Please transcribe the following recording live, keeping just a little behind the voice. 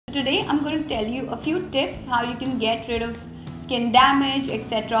Today I'm going to tell you a few tips how you can get rid of skin damage,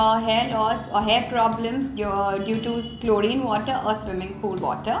 etc., hair loss or hair problems due to chlorine water or swimming pool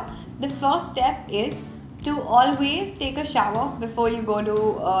water. The first step is to always take a shower before you go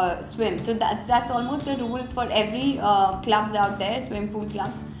to swim. So that's almost a rule for every clubs out there, swimming pool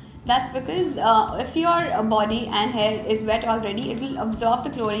clubs. That's because if your body and hair is wet already, it will absorb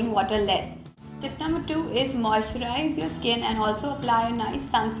the chlorine water less. Tip number 2 is moisturize your skin and also apply a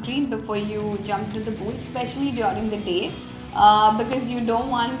nice sunscreen before you jump into the pool, especially during the day, because you don't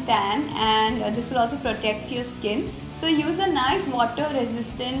want tan, and this will also protect your skin. So use a nice water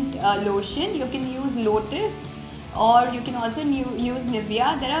resistant lotion. You can use Lotus or you can also use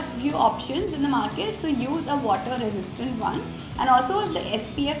Nivea. There are a few options in the market, so use a water resistant one. And also the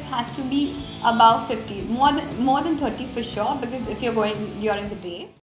SPF has to be above 50, more than 30 for sure, because if you're going during the day.